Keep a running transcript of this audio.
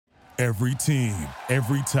Every team,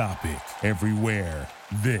 every topic, everywhere.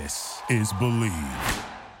 This is Believe.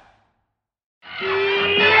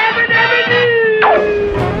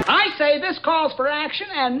 I say this calls for action,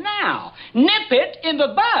 and now, nip it in the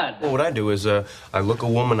bud. Well, what I do is I look a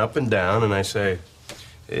woman up and down and I say,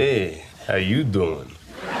 hey, how you doing?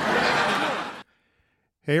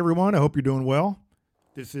 Hey everyone, I hope you're doing well.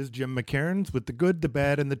 This is Jim McCairns with The Good, the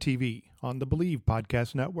Bad, and the TV on the Believe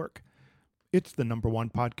Podcast Network. It's the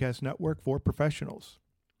 #1 podcast network for professionals.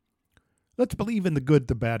 Let's believe in the good,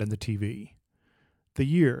 the bad, and the TV. The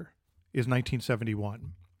year is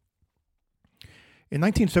 1971. In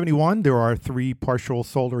 1971, there are 3 partial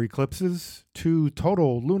solar eclipses, 2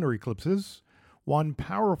 total lunar eclipses, 1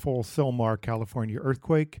 powerful Sylmar, California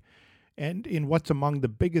earthquake, and in what's among the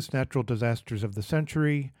biggest natural disasters of the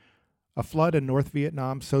century, a flood in North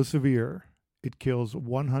Vietnam so severe it kills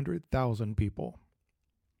 100,000 people.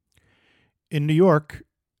 In New York,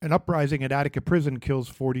 an uprising at Attica Prison kills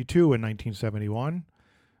 42 in 1971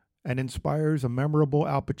 and inspires a memorable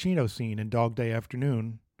Al Pacino scene in Dog Day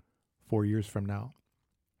Afternoon 4 years from now.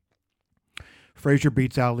 Frazier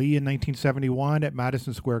beats Ali in 1971 at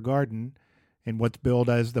Madison Square Garden in what's billed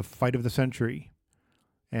as the fight of the century.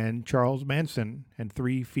 And Charles Manson and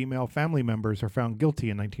 3 female family members are found guilty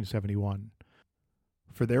in 1971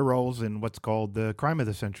 for their roles in what's called the crime of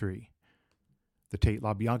the century, the Tate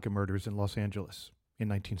LaBianca murders in Los Angeles in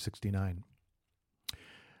 1969.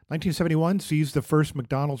 1971 sees the first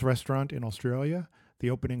McDonald's restaurant in Australia, the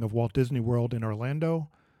opening of Walt Disney World in Orlando,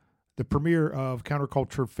 the premiere of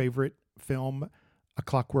counterculture favorite film A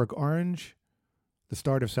Clockwork Orange, the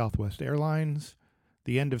start of Southwest Airlines,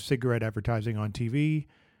 the end of cigarette advertising on TV,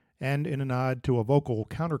 and in a nod to a vocal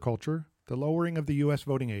counterculture, the lowering of the U.S.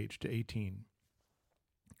 voting age to 18.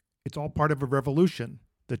 It's all part of a revolution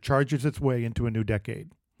that charges its way into a new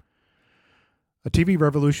decade. A TV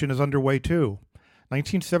revolution is underway too.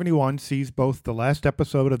 1971 sees both the last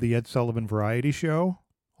episode of the Ed Sullivan Variety Show,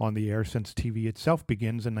 on the air since TV itself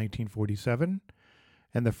begins in 1947,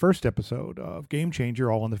 and the first episode of Game Changer,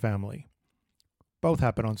 All in the Family. Both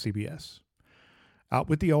happen on CBS. Out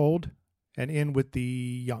with the old and in with the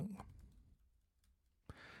young.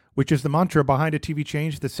 Which is the mantra behind a TV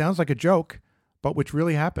change that sounds like a joke, but which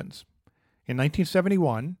really happens. In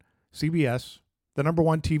 1971, CBS, the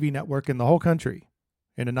 #1 TV network in the whole country,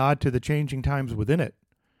 in a nod to the changing times within it,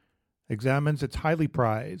 examines its highly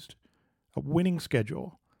prized, a winning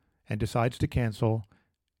schedule, and decides to cancel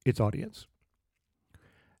its audience.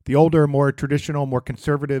 The older, more traditional, more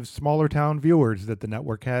conservative, smaller town viewers that the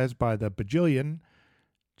network has by the bajillion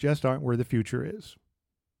just aren't where the future is.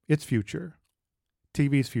 Its future,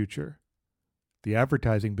 TV's future, the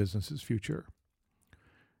advertising business's future.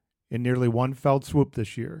 In nearly one fell swoop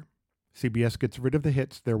this year, CBS gets rid of the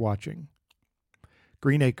hits they're watching.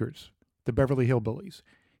 Green Acres, The Beverly Hillbillies,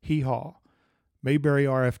 Hee Haw, Mayberry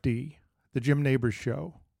RFD, The Jim Nabors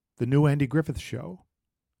Show, The New Andy Griffith Show.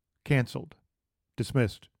 Canceled,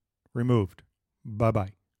 dismissed, removed.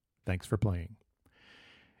 Bye-bye. Thanks for playing.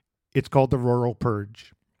 It's called The Rural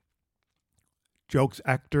Purge. Jokes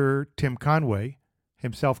actor Tim Conway,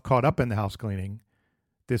 himself caught up in the house cleaning,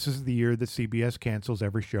 this is the year that CBS cancels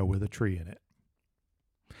every show with a tree in it.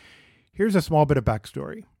 Here's a small bit of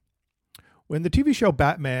backstory. When the TV show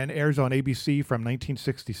Batman airs on ABC from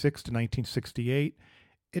 1966 to 1968,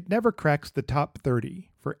 it never cracks the top 30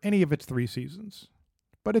 for any of its 3 seasons,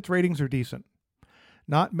 but its ratings are decent.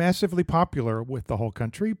 Not massively popular with the whole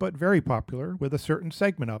country, but very popular with a certain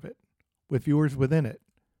segment of it, with viewers within it,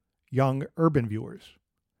 young urban viewers.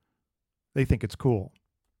 They think it's cool.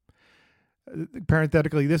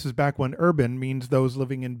 Parenthetically, this is back when urban means those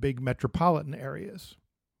living in big metropolitan areas,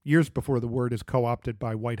 years before the word is co-opted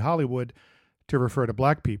by white Hollywood to refer to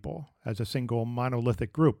black people as a single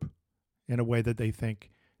monolithic group in a way that they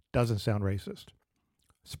think doesn't sound racist.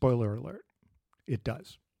 Spoiler alert, it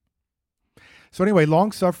does. So anyway,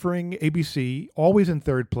 long-suffering ABC, always in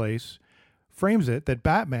third place, frames it that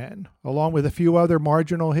Batman, along with a few other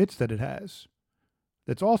marginal hits that it has,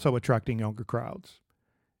 that's also attracting younger crowds,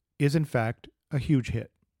 is in fact a huge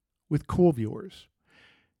hit with cool viewers.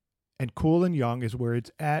 And cool and young is where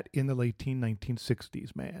it's at in the late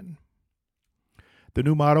 1960s, man. The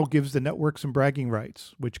new model gives the network some bragging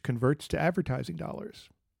rights, which converts to advertising dollars.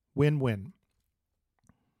 Win-win.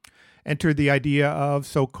 Enter the idea of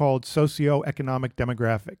so-called socio-economic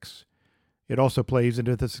demographics. It also plays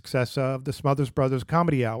into the success of the Smothers Brothers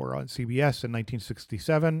Comedy Hour on CBS in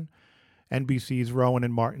 1967, NBC's Rowan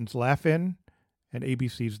and Martin's Laugh-In, and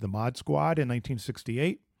ABC's The Mod Squad in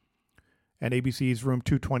 1968, and ABC's Room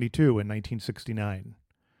 222 in 1969.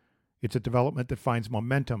 It's a development that finds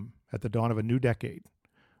momentum at the dawn of a new decade,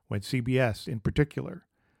 when CBS, in particular,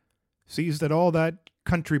 sees that all that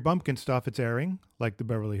country bumpkin stuff it's airing, like the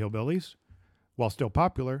Beverly Hillbillies, while still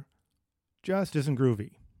popular, just isn't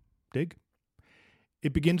groovy. Dig?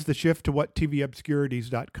 It begins the shift to what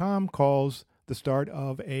TVobscurities.com calls the start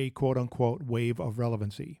of a quote-unquote wave of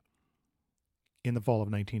relevancy in the fall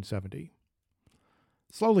of 1970.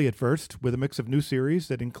 Slowly at first, with a mix of new series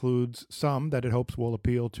that includes some that it hopes will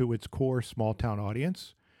appeal to its core small-town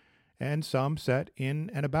audience, and some set in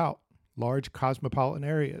and about large cosmopolitan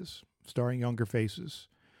areas, starring younger faces,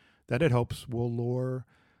 that it hopes will lure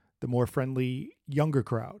the more friendly, younger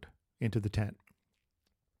crowd into the tent.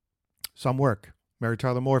 Some work. Mary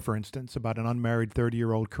Tyler Moore, for instance, about an unmarried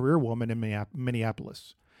 30-year-old career woman in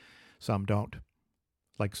Minneapolis. Some don't.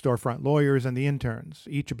 Like Storefront Lawyers and The Interns,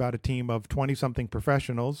 each about a team of 20-something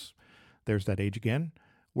professionals, there's that age again,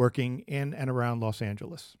 working in and around Los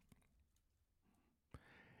Angeles.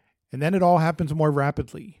 And then it all happens more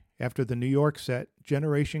rapidly after the New York set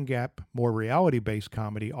Generation Gap, more reality-based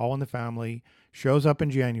comedy, All in the Family, shows up in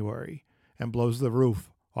January and blows the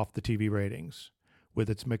roof off the TV ratings, with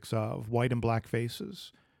its mix of white and black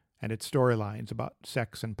faces and its storylines about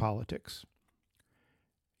sex and politics.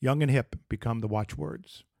 Young and hip become the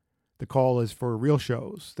watchwords. The call is for real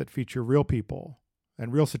shows that feature real people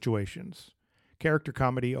and real situations, character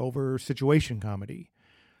comedy over situation comedy,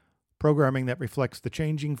 programming that reflects the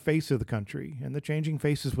changing face of the country and the changing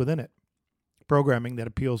faces within it, programming that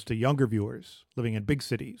appeals to younger viewers living in big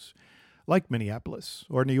cities like Minneapolis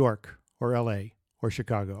or New York or LA or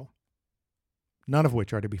Chicago, none of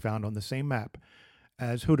which are to be found on the same map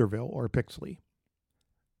as Hooterville or Pixley.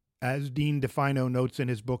 As Dean DeFino notes in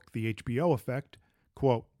his book, The HBO Effect,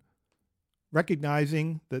 quote,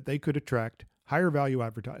 recognizing that they could attract higher value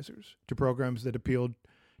advertisers to programs that appealed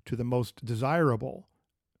to the most desirable,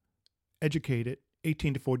 educated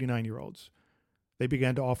 18 to 49-year-olds, they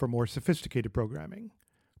began to offer more sophisticated programming,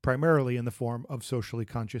 primarily in the form of socially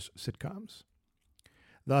conscious sitcoms.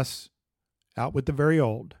 Thus, out with the very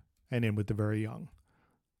old and in with the very young.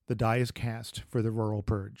 The die is cast for the rural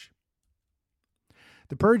purge.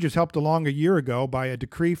 The purge is helped along a year ago by a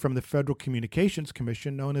decree from the Federal Communications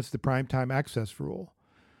Commission known as the Primetime Access Rule,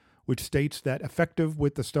 which states that effective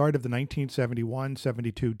with the start of the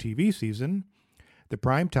 1971-72 TV season, the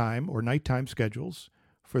primetime or nighttime schedules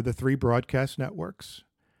for the 3 broadcast networks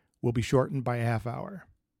will be shortened by a half hour.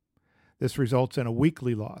 This results in a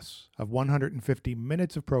weekly loss of 150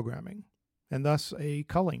 minutes of programming, and thus a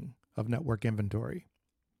culling of network inventory.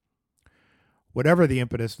 Whatever the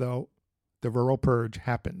impetus, though, the rural purge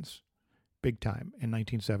happens big time in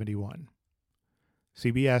 1971.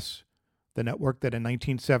 CBS, the network that in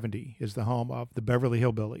 1970 is the home of the Beverly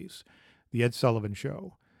Hillbillies, The Ed Sullivan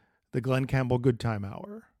Show, The Glenn Campbell Good Time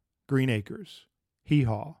Hour, Green Acres, Hee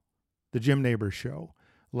Haw, The Jim Nabors Show,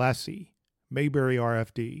 Lassie, Mayberry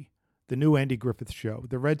RFD, The New Andy Griffith Show,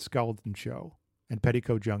 The Red Skelton Show, and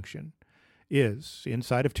Petticoat Junction, is,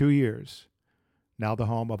 inside of 2 years, now the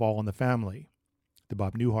home of All in the Family, The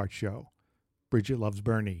Bob Newhart Show, Bridget Loves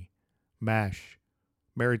Bernie, MASH,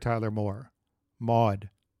 Mary Tyler Moore, Maude,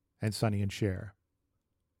 and Sonny and Cher.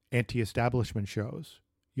 Anti-establishment shows,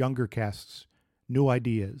 younger casts, new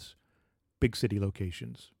ideas, big city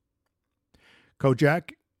locations.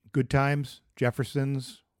 Kojak, Good Times,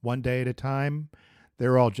 Jeffersons, One Day at a Time,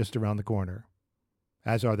 they're all just around the corner,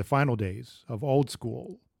 as are the final days of old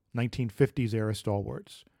school 1950s era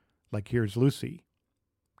stalwarts, like Here's Lucy,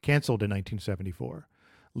 canceled in 1974,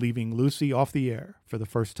 leaving Lucy off the air for the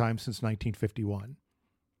first time since 1951,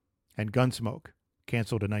 and Gunsmoke,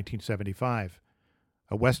 canceled in 1975,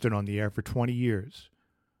 a Western on the air for 20 years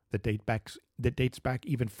that dates back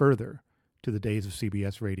even further to the days of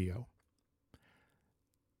CBS radio.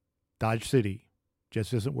 Dodge City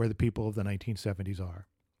just isn't where the people of the 1970s are.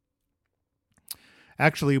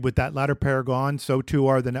 Actually, with that latter pair gone, so too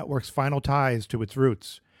are the network's final ties to its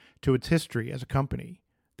roots, to its history as a company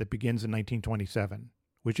that begins in 1927,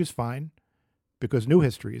 which is fine, because new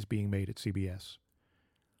history is being made at CBS.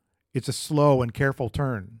 It's a slow and careful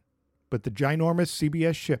turn, but the ginormous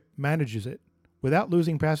CBS ship manages it without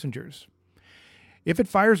losing passengers. If it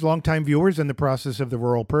fires longtime viewers in the process of the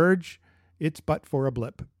rural purge, it's but for a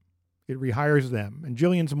blip. It rehires them and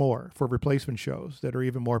jillions more for replacement shows that are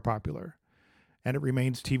even more popular. And it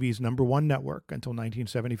remains TV's #1 network until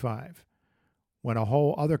 1975, when a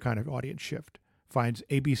whole other kind of audience shift finds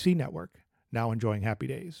ABC Network now enjoying Happy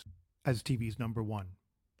Days as TV's #1.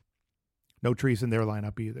 No trees in their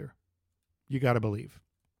lineup either. You gotta believe.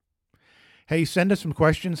 Hey, send us some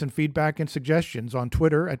questions and feedback and suggestions on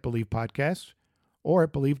Twitter at Believe Podcasts or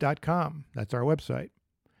at Believe.com. That's our website.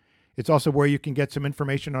 It's also where you can get some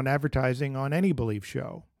information on advertising on any Believe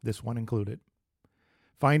show this one included.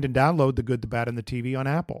 Find and download The Good, the Bad, and the TV on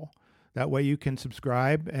Apple. That way you can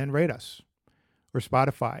subscribe and rate us. Or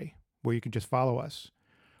Spotify, where you can just follow us.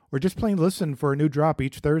 Or just plain listen for a new drop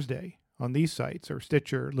each Thursday on these sites, or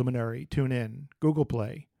Stitcher, Luminary, TuneIn, Google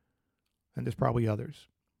Play, and there's probably others.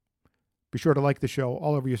 Be sure to like the show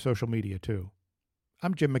all over your social media, too.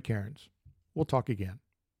 I'm Jim McCairns. We'll talk again.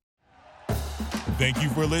 Thank you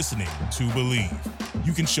for listening to Believe.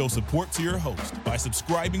 You can show support to your host by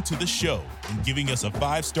subscribing to the show and giving us a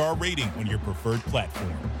 5-star rating on your preferred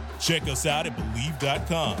platform. Check us out at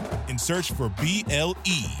Believe.com and search for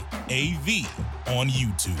BLEAV on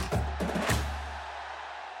YouTube.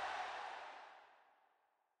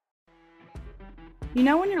 You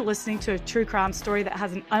know when you're listening to a true crime story that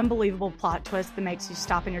has an unbelievable plot twist that makes you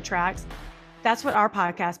stop in your tracks? That's what our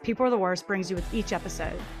podcast, People Are the Worst, brings you with each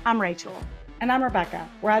episode. I'm Rachel. And I'm Rebecca.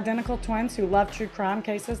 We're identical twins who love true crime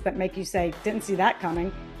cases that make you say, didn't see that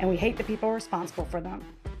coming, and we hate the people responsible for them.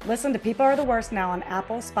 Listen to People Are the Worst now on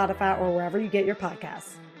Apple, Spotify, or wherever you get your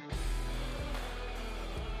podcasts.